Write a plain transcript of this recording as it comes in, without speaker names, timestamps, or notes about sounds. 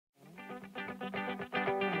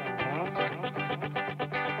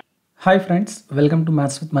Hi friends, welcome to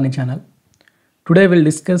Maths with Money channel. Today we'll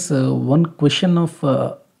discuss one question of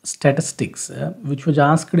statistics which was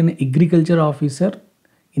asked in agriculture officer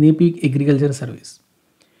in AP agriculture service.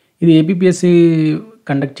 ఇది APPSC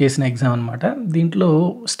conduct చేసిన exam అనమాట. దీంట్లో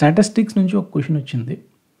statistics నుంచి ఒక question వచ్చింది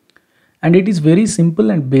and it is very simple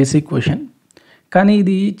and basic question. కానీ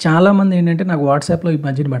ఇది చాలామంది ఏంటంటే నాకు వాట్సాప్లో ఈ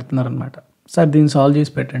మధ్యన పెడుతున్నారనమాట. సార్ దీన్ని సాల్వ్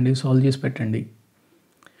చేసి పెట్టండి.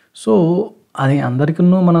 సో అది అందరికీ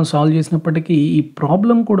మనం సాల్వ్ చేసినప్పటికీ ఈ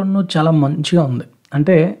ప్రాబ్లం కూడా చాలా మంచిగా ఉంది.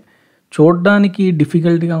 అంటే చూడడానికి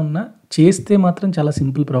డిఫికల్ట్గా ఉన్నా చేస్తే మాత్రం చాలా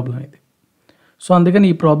సింపుల్ ప్రాబ్లం ఇది. సో అందుకని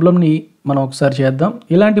ఈ ప్రాబ్లమ్ని మనం ఒకసారి చేద్దాం.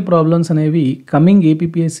 ఇలాంటి ప్రాబ్లమ్స్ అనేవి కమింగ్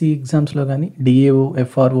APPSC ఎగ్జామ్స్లో కానీ DAO,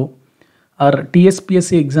 FRO are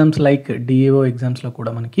TSPSC exams like DAO ఎగ్జామ్స్లో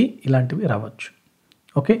కూడా మనకి ఇలాంటివి రావచ్చు.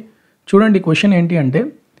 ఓకే, చూడండి క్వశ్చన్ ఏంటి అంటే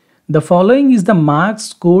the following is the marks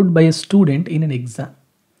scored by a student in an exam.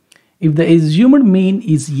 If the assumed mean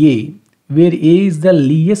is A, where A is the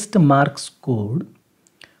least mark scored,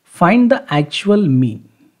 find the actual mean.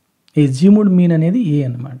 Assumed mean అనేది A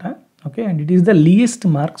అన్నమాట. Okay, and it is the least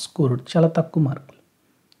mark scored. చాలా తక్కువ మార్కులు.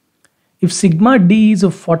 If sigma D is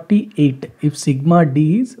 48,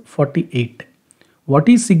 what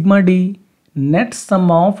is sigma D? Net sum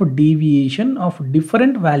of deviation of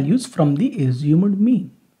different values from the assumed mean.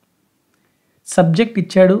 Subject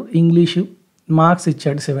ఇచ్చాడు English, marks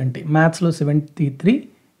ఇచ్చాడు 70, మ్యాథ్స్లో 73,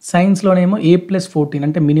 సైన్స్లోనేమో A+14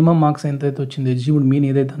 అంటే minimum marks ఎంతైతే వచ్చిందో assumed mean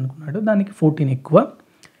ఏదైతే అనుకున్నాడో దానికి 14 ఎక్కువ,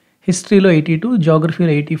 హిస్టరీలో 82,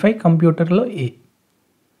 జాగ్రఫీలో 85, కంప్యూటర్లో A.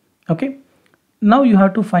 Okay, now you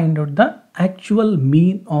have to find out the actual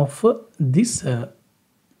mean of this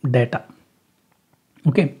data.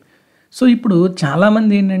 Okay, so ఇప్పుడు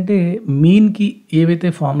చాలామంది ఏంటంటే మీన్కి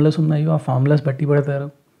ఏవైతే ఫార్ములాస్ ఉన్నాయో ఆ ఫార్ములాస్ బట్టి పడతారు.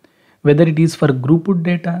 Whether it is for grouped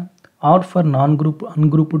data are for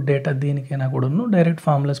ungrouped data, దేనికైనా కూడా డైరెక్ట్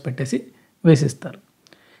ఫార్ములాస్ పెట్టేసి వేసిస్తారు.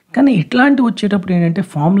 కానీ ఇట్లాంటివి వచ్చేటప్పుడు ఏంటంటే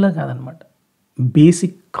ఫార్ములా కాదనమాట,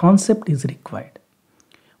 basic concept is required.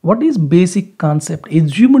 What is basic concept?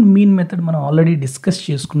 Assumed mean method మనం ఆల్రెడీ డిస్కస్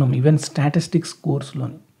చేసుకున్నాం ఈవెన్ స్టాటిస్టిక్స్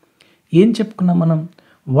కోర్స్లోని. ఏం చెప్పుకున్నాం మనం?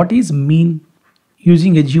 What is mean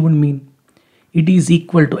using assumed mean? It is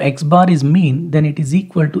equal to X bar is mean, then it is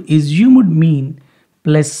equal to assumed mean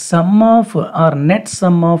plus sum of or net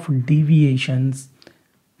sum of deviations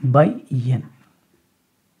by n.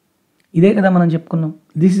 ఇదే కదా మనం చెప్పుకున్నాం.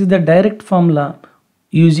 This is the direct formula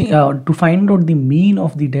using to find out the mean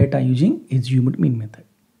of the data using assumed mean method.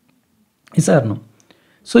 Sir no.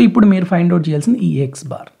 So ఇప్పుడు మీరు find out చేయాల్సింది ఈ X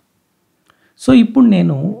bar. So ఇప్పుడు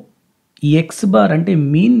నేను ఈ ఎక్స్ బార్ అంటే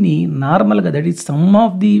మీన్ని నార్మల్గా that is some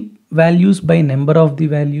of the values by number of the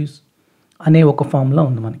values అనే ఒక ఫార్ములా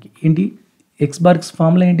ఉంది మనకి. ఏంటి ఎక్స్ బార్స్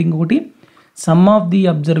ఫార్ములా ఏంటి? ఇంకొకటి some of the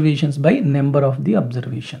observations by number of the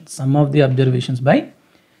observations, some of the observations by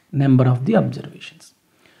number of the observations.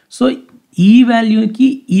 So ఈ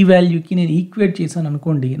వాల్యూకి నేను equate చేశాను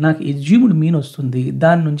అనుకోండి, నాకు ఎస్యూమ్డ్ మీన్ వస్తుంది.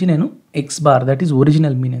 దాని నుంచి నేను X bar that is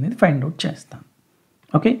original mean అనేది ఫైండ్ అవుట్ చేస్తాను.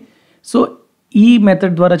 ఓకే, సో ఈ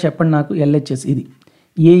మెథడ్ ద్వారా చెప్పండి నాకు LHS ఇది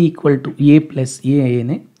A equal to A plus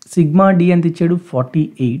ఏనే, సిగ్మా డి ఎంత ఇచ్చాడు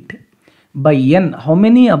 48 by n. How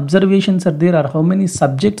many observations are there or how many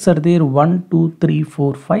subjects are there? 1 2 3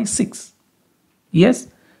 4 5 6. Yes,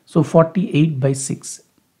 so 48 by 6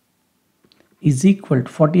 is equal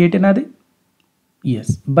to 48 another, yes,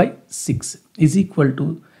 by 6 is equal to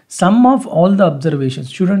sum of all the observations.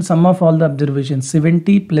 Students, sum of all the observations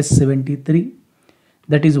 70 plus 73,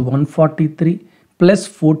 that is 143, plus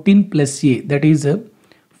 14 plus A, that is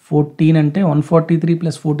 14 ante 143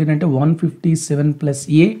 plus 14 ante 157 plus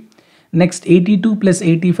A. Next 82 plus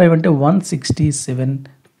 85 అంటే 167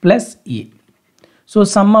 plus A. So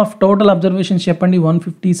some of total observations చెప్పండి.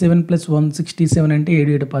 157 plus 167 అంటే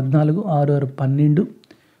 7 7 14, 6 6 12,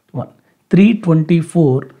 1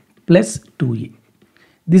 324 plus 2A.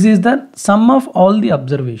 This is the sum of all the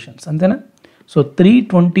observations, అంతేనా? So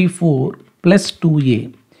 324 plus 2A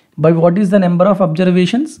by what is the number of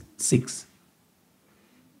observations? 6.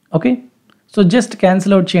 Okay, so just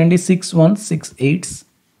cancel out చేయండి. 6 1 6 8s,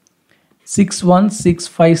 6 1 6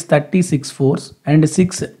 5 30, 6 4s and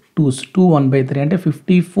 6 2s, 2 1 by 3 అంటే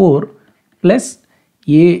 54 plus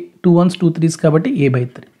ఏ 2 1s 2 3s కాబట్టి A by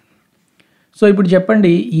 3. So ఇప్పుడు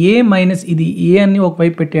చెప్పండి A minus ఇది A అని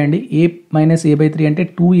ఒకవైపు పెట్టేయండి. A మైనస్ A by 3 అంటే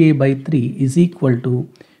 2A by 3 is equal to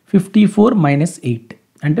 54 minus 8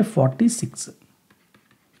 అంటే 46,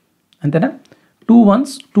 అంతేనా? 2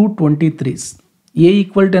 1s 2 23s. A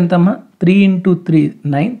equal to ఎంతమ్మా? 3 into 3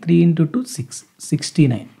 9, 3 into 2 6,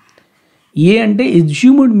 69. ఏ అంటే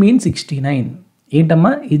ఎస్యూమ్డ్ మీన్ 69.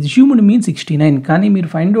 ఏంటమ్మా? Assumed mean 69. కానీ మీరు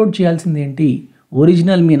ఫైండ్ అవుట్ చేయాల్సింది ఏంటి?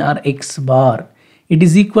 Original mean are X bar. It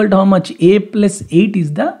is equal to how much? A plus 8 is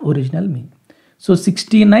the original mean. So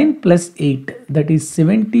 69 plus 8, that is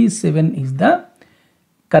 77 is the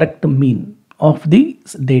correct mean of the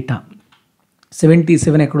data.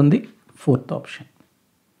 77 ekkundi? Fourth option.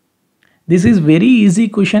 This is very easy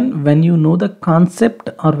question when you know the concept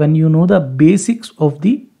or when you know the basics of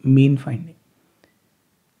the mean finding.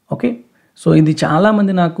 Okay. So ఇది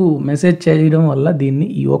చాలామంది నాకు message చేయడం వల్ల దీన్ని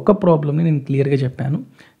ఈ ఒక్క ప్రాబ్లమ్ని నేను క్లియర్గా చెప్పాను.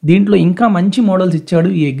 దీంట్లో ఇంకా మంచి మోడల్స్ ఇచ్చాడు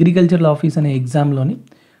ఈ అగ్రికల్చరల్ ఆఫీస్ అనే ఎగ్జామ్లోని.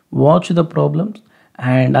 Watch the problems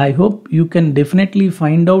and I hope you can definitely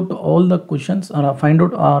find out all the questions are find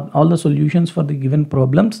out all the solutions for the given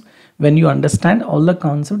problems when you understand all the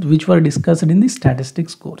concepts which were discussed in the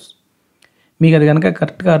statistics course. మీకు అది కనుక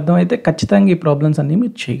కరెక్ట్గా అర్థమైతే ఖచ్చితంగా ఈ problems అన్నీ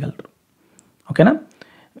మీరు చేయగలరు. ఓకేనా?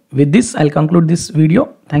 With this, I'll conclude this video.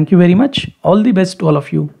 Thank you very much. All the best to all of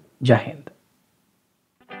you. Jai Hind.